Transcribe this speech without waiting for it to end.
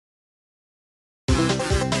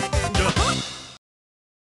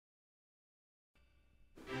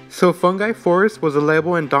So Fungi Forest was a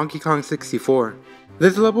level in Donkey Kong 64.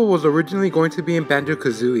 This level was originally going to be in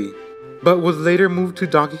Banjo-Kazooie, but was later moved to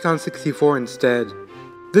Donkey Kong 64 instead.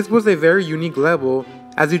 This was a very unique level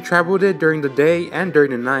as you traveled it during the day and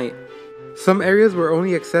during the night. Some areas were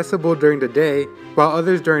only accessible during the day while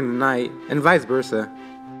others during the night, and vice versa.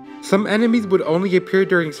 Some enemies would only appear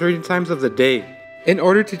during certain times of the day. In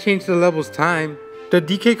order to change the level's time, the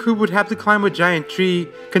DK crew would have to climb a giant tree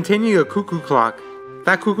containing a cuckoo clock.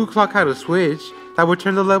 That cuckoo clock had a switch that would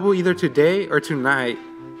turn the level either to day or to night.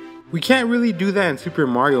 We can't really do that in Super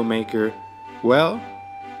Mario Maker. Well,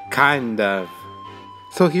 kind of.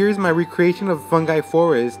 So here's my recreation of Fungi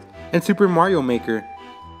Forest in Super Mario Maker.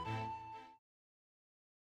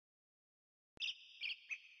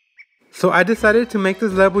 So I decided to make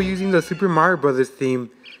this level using the Super Mario Bros. Theme,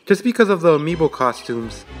 just because of the Amiibo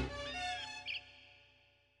costumes.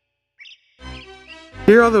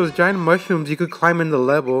 Here are those giant mushrooms you could climb in the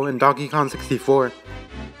level in Donkey Kong 64.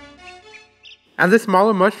 And this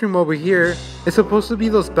smaller mushroom over here is supposed to be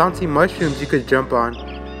those bouncy mushrooms you could jump on.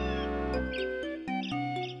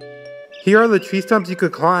 Here are the tree stumps you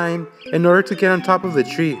could climb in order to get on top of the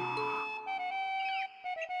tree.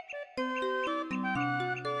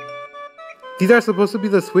 These are supposed to be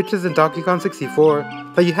the switches in Donkey Kong 64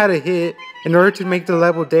 that you had to hit in order to make the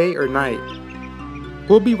level day or night.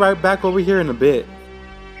 We'll be right back over here in a bit.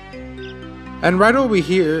 And right over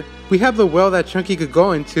here, we have the well that Chunky could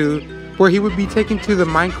go into, where he would be taken to the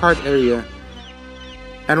minecart area.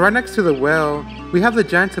 And right next to the well, we have the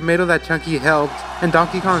giant tomato that Chunky helped in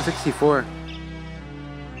Donkey Kong 64.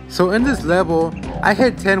 So in this level, I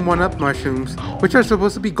hit 10 1-up mushrooms, which are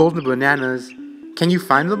supposed to be golden bananas. Can you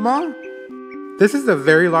find them all? This is a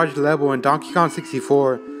very large level in Donkey Kong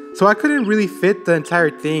 64, so I couldn't really fit the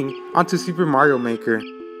entire thing onto Super Mario Maker.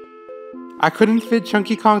 I couldn't fit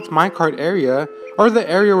Chunky Kong's minecart area, or the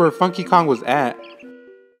area where Funky Kong was at.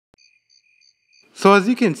 So as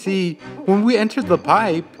you can see, when we entered the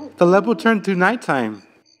pipe, the level turned to nighttime.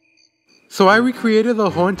 So I recreated the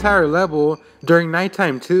whole entire level during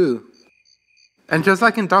nighttime too. And just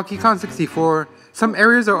like in Donkey Kong 64, some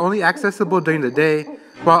areas are only accessible during the day,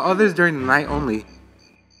 while others during the night only.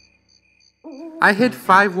 I hit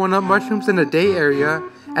 5 1-up mushrooms in the day area,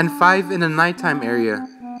 and 5 in the nighttime area.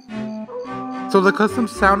 So the custom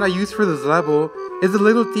sound I used for this level is a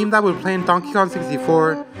little theme that would play in Donkey Kong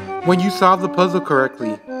 64 when you solve the puzzle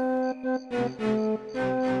correctly.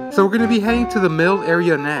 So we're going to be heading to the middle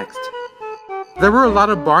area next. There were a lot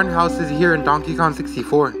of barn houses here in Donkey Kong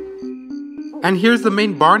 64. And here's the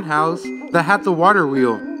main barn house that had the water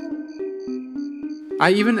wheel.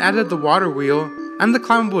 I even added the water wheel and the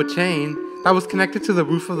climbable chain that was connected to the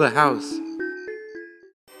roof of the house.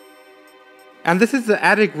 And this is the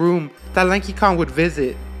attic room that Lanky Kong would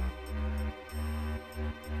visit.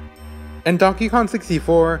 In Donkey Kong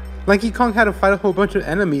 64, Lanky Kong had to fight a whole bunch of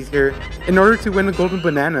enemies here in order to win a golden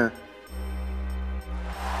banana.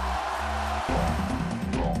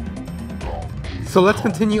 So let's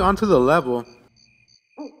continue on to the level.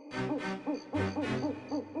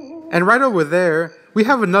 And right over there, we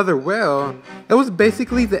have another well. It was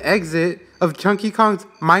basically the exit of Chunky Kong's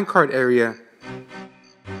minecart area.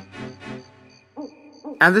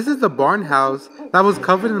 And this is the barn house that was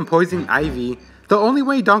covered in poison ivy. The only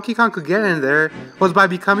way Donkey Kong could get in there was by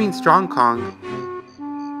becoming Strong Kong.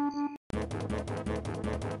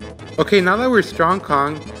 Okay, now that we're Strong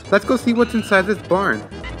Kong, let's go see what's inside this barn.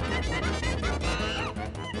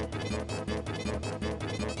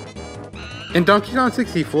 In Donkey Kong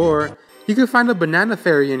 64, you can find a banana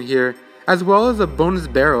fairy in here, as well as a bonus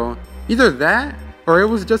barrel. Either that, or it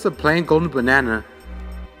was just a plain golden banana.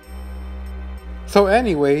 So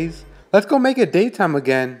anyways, let's go make it daytime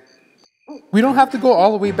again. We don't have to go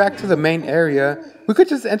all the way back to the main area, we could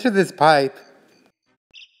just enter this pipe.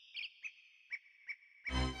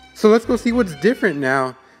 So let's go see what's different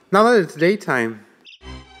now that it's daytime.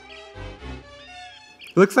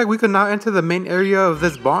 Looks like we can now enter the main area of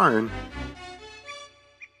this barn.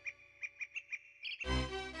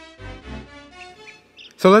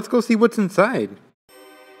 So let's go see what's inside.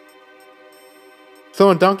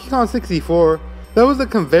 So in Donkey Kong 64, there was a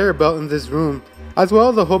conveyor belt in this room, as well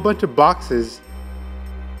as a whole bunch of boxes.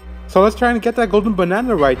 So let's try and get that golden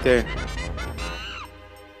banana right there.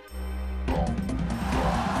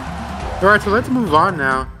 Alright, so let's move on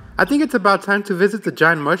now. I think it's about time to visit the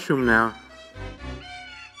giant mushroom now.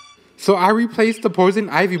 So I replaced the poison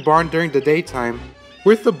ivy barn during the daytime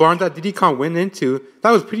with the barn that Diddy Kong went into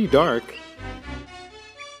that was pretty dark.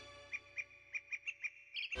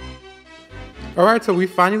 Alright, so we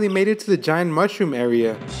finally made it to the giant mushroom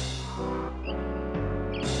area.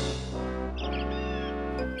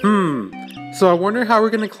 So I wonder how we're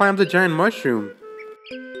gonna climb the giant mushroom.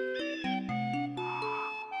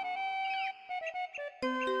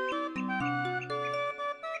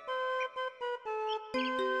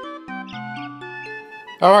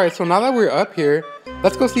 Alright, so now that we're up here,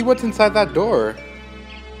 let's go see what's inside that door.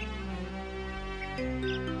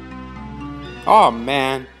 Aw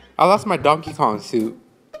man, I lost my Donkey Kong suit.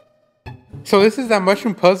 So this is that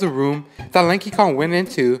mushroom puzzle room that Lanky Kong went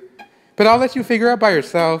into, but I'll let you figure out by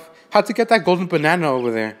yourself how to get that golden banana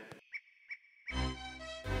over there.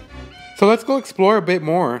 So let's go explore a bit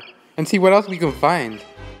more and see what else we can find.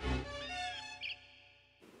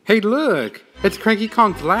 Hey look, it's Cranky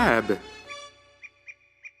Kong's lab.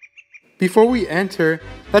 Before we enter,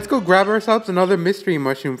 let's go grab ourselves another mystery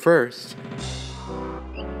mushroom first.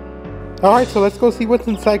 Alright, so let's go see what's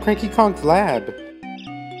inside Cranky Kong's lab.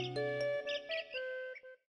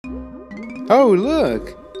 Oh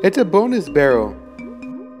look, it's a bonus barrel.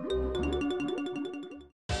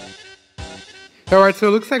 Alright, so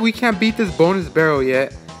it looks like we can't beat this bonus barrel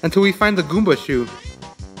yet until we find the Goomba shoe.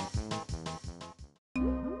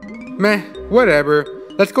 Meh, whatever.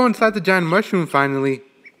 Let's go inside the giant mushroom finally.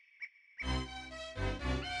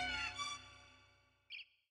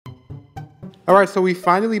 Alright, so we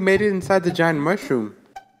finally made it inside the giant mushroom.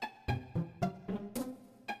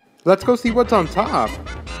 Let's go see what's on top.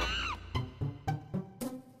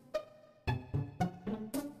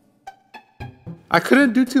 I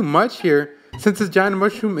couldn't do too much here since this giant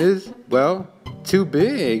mushroom is, well, too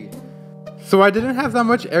big. So I didn't have that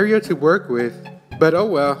much area to work with, but oh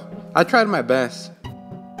well, I tried my best.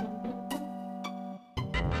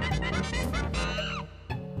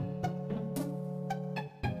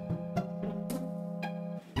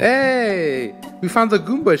 Hey! We found the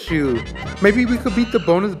Goomba shoe! Maybe we could beat the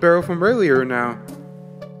bonus barrel from earlier now.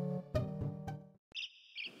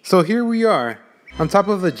 So here we are, on top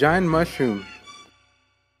of the giant mushroom.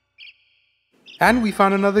 And we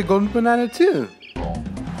found another golden banana too!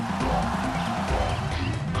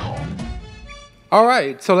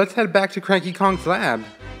 Alright, so let's head back to Cranky Kong's lab.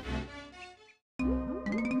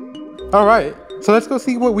 Alright, so let's go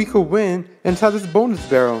see what we could win inside this bonus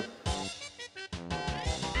barrel.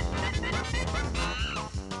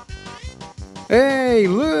 Hey,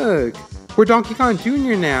 look! We're Donkey Kong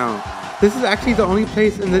Jr. now! This is actually the only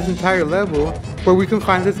place in this entire level where we can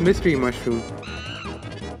find this mystery mushroom.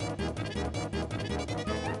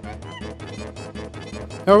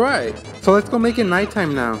 Alright, so let's go make it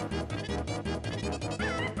nighttime now.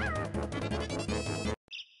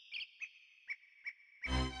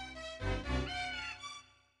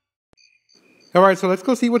 Alright, so let's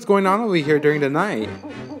go see what's going on over here during the night.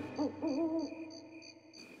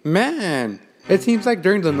 Man, it seems like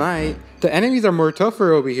during the night, the enemies are more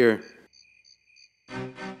tougher over here.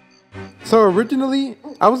 So originally,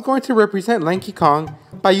 I was going to represent Lanky Kong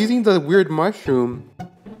by using the weird mushroom.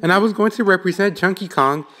 And I was going to represent Chunky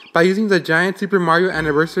Kong by using the giant Super Mario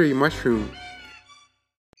Anniversary mushroom.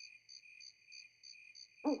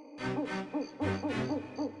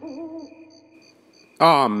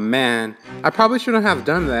 Aw man, I probably shouldn't have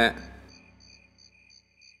done that.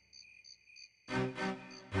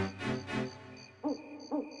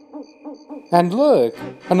 And look,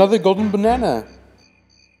 another golden banana.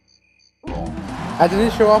 I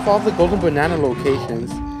didn't show off all the golden banana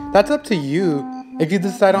locations. That's up to you if you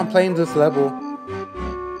decide on playing this level.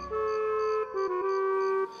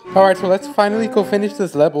 Alright, so let's finally go finish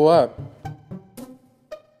this level up.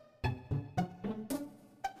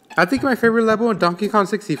 I think my favorite level in Donkey Kong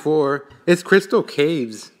 64 is Crystal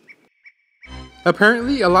Caves.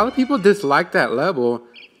 Apparently, a lot of people dislike that level.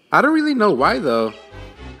 I don't really know why though.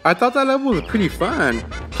 I thought that level was pretty fun.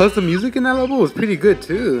 Plus the music in that level was pretty good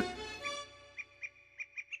too.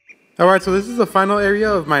 Alright, so this is the final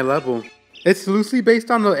area of my level. It's loosely based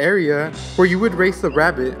on the area where you would race the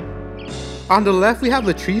rabbit. On the left we have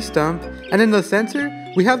the tree stump, and in the center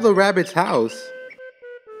we have the rabbit's house.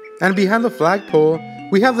 And behind the flagpole,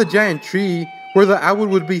 we have the giant tree where the owl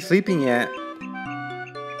would be sleeping at.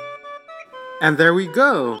 And there we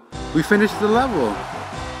go! We finished the level!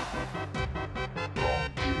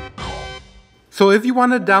 So if you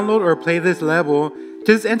want to download or play this level,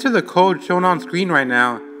 just enter the code shown on screen right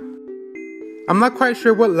now. I'm not quite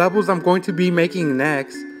sure what levels I'm going to be making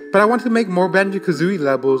next, but I want to make more Banjo-Kazooie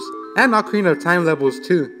levels and Ocarina of Time levels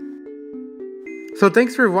too. So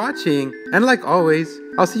thanks for watching, and like always,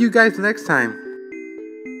 I'll see you guys next time.